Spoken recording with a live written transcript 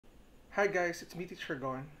Hi guys, it's me Teacher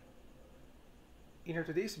Gon. In our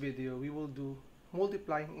today's video, we will do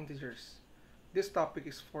multiplying integers. This topic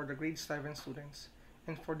is for the grade 7 students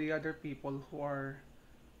and for the other people who are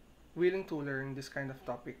willing to learn this kind of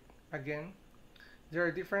topic. Again, there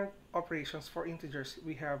are different operations for integers.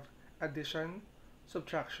 We have addition,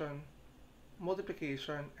 subtraction,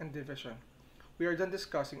 multiplication, and division. We are done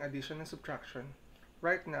discussing addition and subtraction.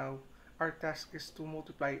 Right now, our task is to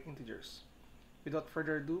multiply integers. Without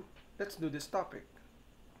further ado, let's do this topic.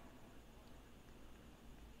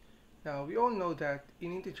 Now, we all know that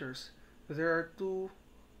in integers, there are two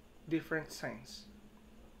different signs.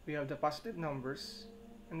 We have the positive numbers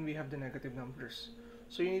and we have the negative numbers.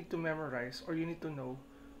 So you need to memorize or you need to know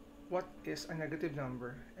what is a negative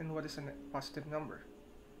number and what is a positive number.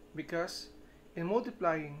 Because in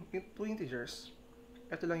multiplying two integers,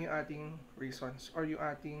 ito lang yung ating reasons or yung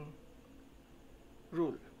ating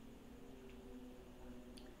rule.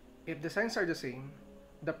 If the signs are the same,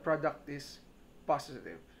 the product is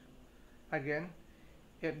positive. Again,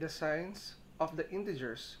 if the signs of the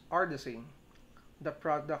integers are the same, the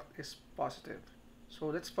product is positive.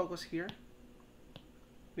 So let's focus here.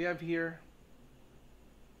 We have here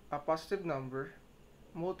a positive number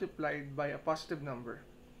multiplied by a positive number.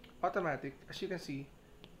 Automatic, as you can see,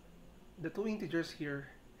 the two integers here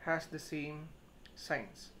has the same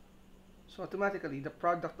signs. So automatically, the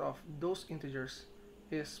product of those integers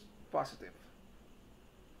is positive.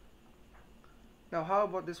 Now, how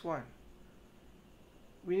about this one?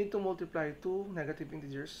 We need to multiply two negative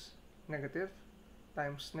integers, negative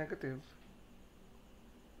times negative.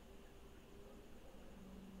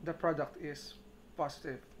 The product is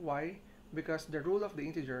positive. Why? Because the rule of the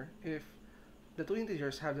integer, if the two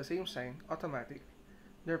integers have the same sign, automatic,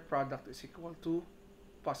 their product is equal to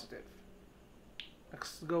positive.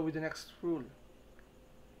 Let's go with the next rule.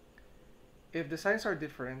 If the signs are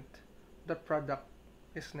different, the product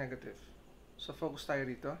is negative. So focus tayo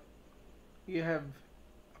dito. You have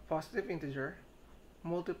positive integer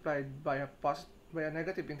multiplied by a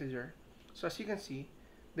negative integer. So as you can see,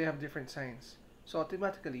 they have different signs. So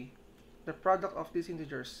automatically, the product of these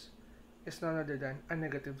integers is none other than a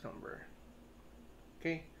negative number.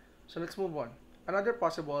 Okay, so let's move on. Another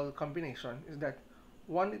possible combination is that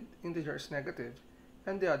one integer is negative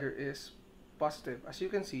and the other is positive. As you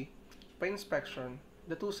can see, by inspection,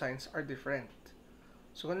 the two signs are different.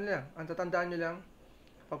 So ganun lang, ang tatandaan nyo lang,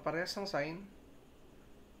 pag parehas ng sign,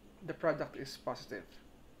 the product is positive.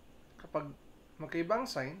 Kapag magkaibang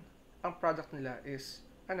sign, ang product nila is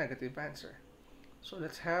a negative answer. So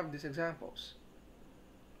let's have these examples.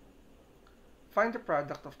 Find the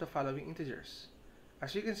product of the following integers.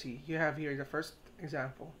 As you can see, you have here the first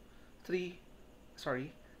example, 5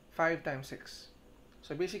 times 6.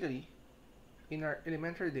 So basically, in our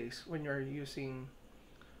elementary days, when you're using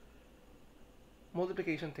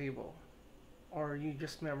multiplication table, or you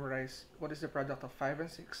just memorize what is the product of 5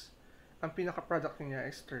 and 6, ang pinaka-product niya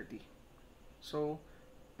is 30. So,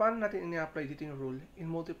 paano natin ini-apply dito yung rule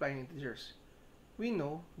in multiplying integers? We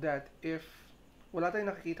know that if wala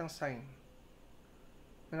tayong nakikitang sign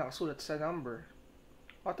na nakasulat sa number,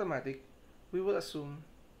 automatic, we will assume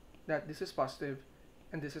that this is positive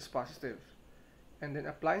and this is positive. And then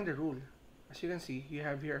applying the rule, as you can see, you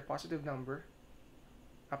have here a positive number,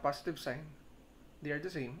 a positive sign, they are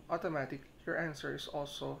the same, automatic, your answer is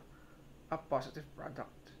also a positive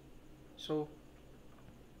product. So,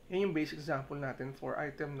 yun yung basic example natin for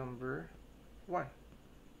item number 1.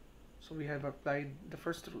 So, we have applied the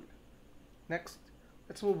first rule. Next,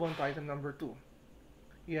 let's move on to item number 2.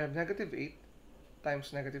 You have negative 8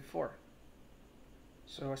 times negative 4.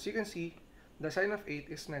 So, as you can see, the sign of 8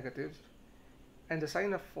 is negative, and the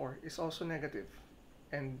sign of 4 is also negative.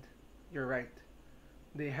 And you're right,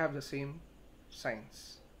 they have the same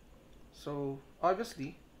signs. So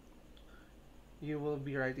obviously, you will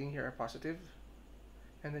be writing here a positive,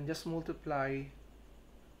 and then just multiply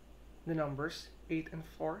the numbers 8 and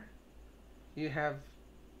 4. You have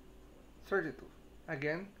 32.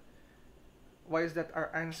 Again, why is that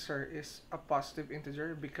our answer is a positive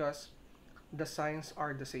integer? Because the signs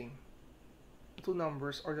are the same. The two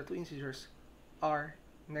numbers or the two integers are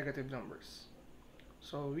negative numbers.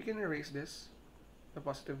 So we can erase this, the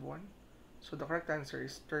positive one. So the correct answer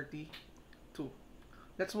is 32.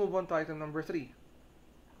 Let's move on to item number 3.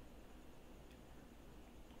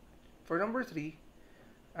 For number 3,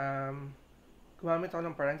 gumamit ako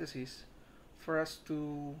ng parentheses for us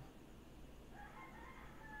to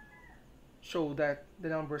show that the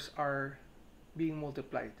numbers are being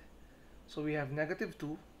multiplied. So we have negative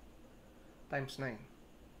 2 times 9.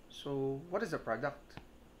 So what is the product?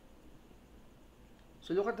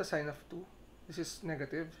 So look at the sign of 2. This is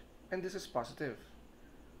negative. and this is positive.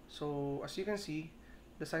 So as you can see,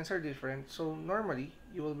 the signs are different. So normally,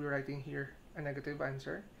 you will be writing here a negative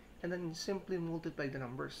answer, and then simply multiply the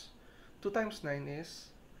numbers. 2 times 9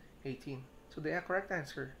 is 18. So the correct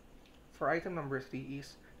answer for item number 3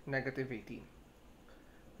 is negative 18.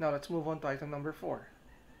 Now let's move on to item number 4.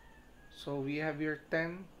 So we have here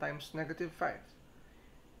 10 times negative 5.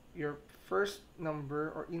 Your first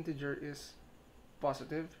number or integer is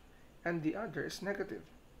positive and the other is negative.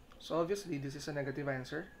 So obviously this is a negative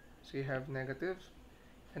answer. So you have negative,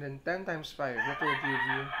 and then 10 times 5, that will give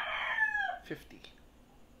you 50.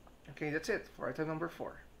 Okay, that's it for item number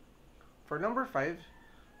 4. For number 5,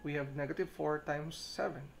 we have negative 4 times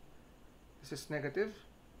 7. This is negative,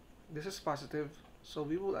 this is positive, so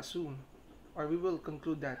we will assume, or we will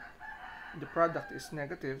conclude that the product is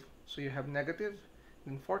negative. So you have negative,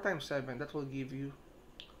 then 4 times 7, that will give you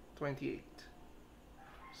 28.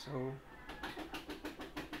 So,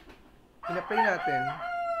 in-apply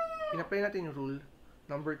natin yung rule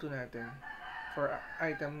number 2 natin for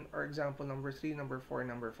item or example number 3, number 4,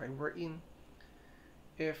 number 5, wherein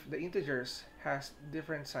if the integers has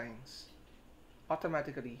different signs,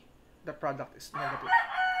 automatically the product is negative.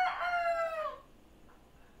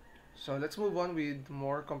 So let's move on with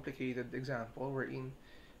more complicated example wherein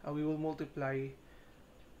we will multiply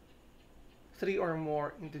 3 or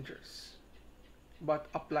more integers but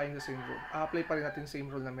applying the same rule. Apply pa rin natin same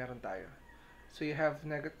rule na meron tayo. So you have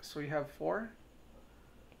 4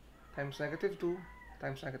 times negative 2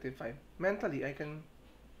 times negative 5. Mentally, I can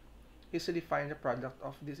easily find the product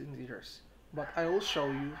of these integers. But I will show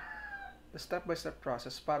you the step-by-step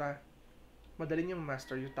process para madali nyo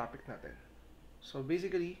master yung topic natin. So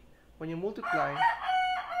basically, when you multiply,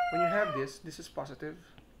 when you have this is positive,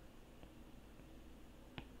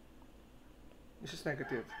 this is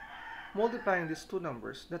negative. Multiplying these two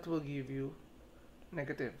numbers, that will give you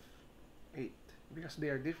negative 8 because they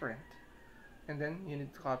are different. And then you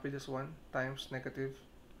need to copy this one times negative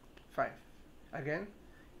 5. Again,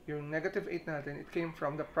 yung negative 8 natin, it came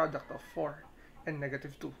from the product of 4 and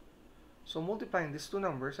negative 2. So multiplying these two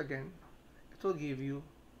numbers again, it will give you,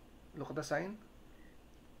 look at the sign,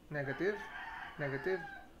 negative, negative.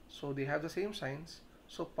 So they have the same signs,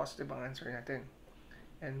 so positive ang answer natin.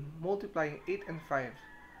 And multiplying 8 and 5,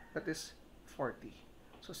 that is 40.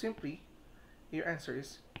 So simply, your answer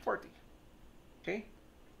is 40. Okay?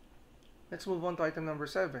 Let's move on to item number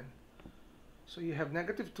 7. So you have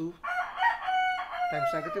negative 2 times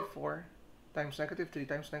negative 4 times negative 3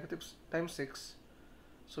 times 6.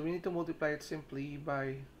 So we need to multiply it simply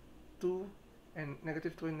by 2 and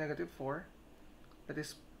negative 2 and negative 4. That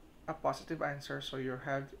is a positive answer. So you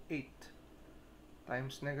have 8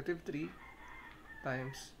 times negative 3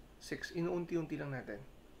 times 6. Inuunti-unti lang natin.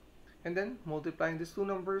 And then multiplying these two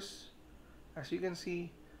numbers, as you can see,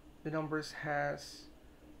 the numbers has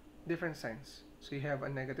different signs. So you have a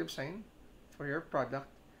negative sign for your product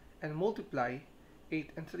and multiply 8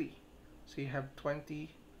 and 3. So you have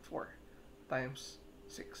 24 times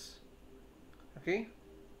 6. Okay?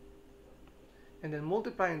 And then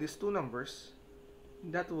multiplying these two numbers,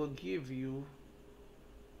 that will give you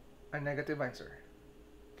a negative answer.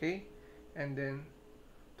 Okay? And then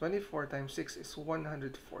 24 times 6 is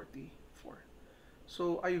 144.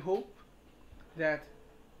 So I hope that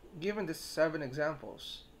given these 7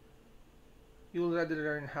 examples, you will already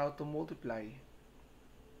learn how to multiply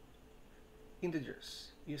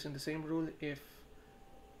integers using the same rule. If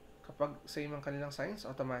kapag same ang kanilang signs,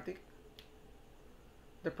 automatic,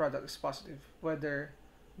 the product is positive, whether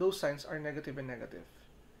those signs are negative and negative.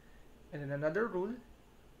 And then another rule,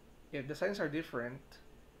 if the signs are different,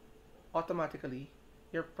 automatically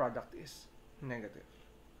your product is negative.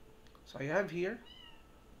 So I have here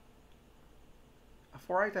a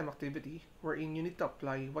 4-item activity wherein you need to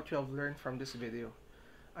apply what you have learned from this video.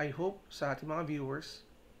 I hope sa ating mga viewers,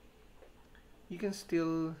 you can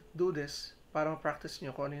still do this para ma-practice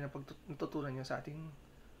nyo kung ano yung natutunan nyo sa ating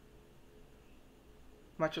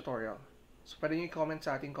math tutorial. So pwede nyo i-comment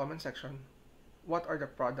sa ating comment section, what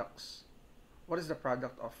is the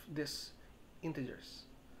product of these integers.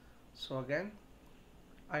 So again,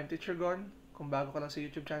 I'm Teacher Gon. Kung bago ka lang sa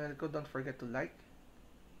YouTube channel ko, don't forget to like,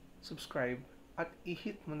 subscribe, at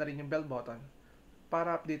i-hit mo na rin yung bell button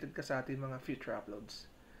para updated ka sa ating mga future uploads.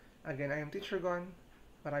 Again, I am Teacher Gon.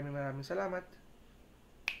 Maraming salamat.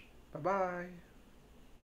 Bye-bye!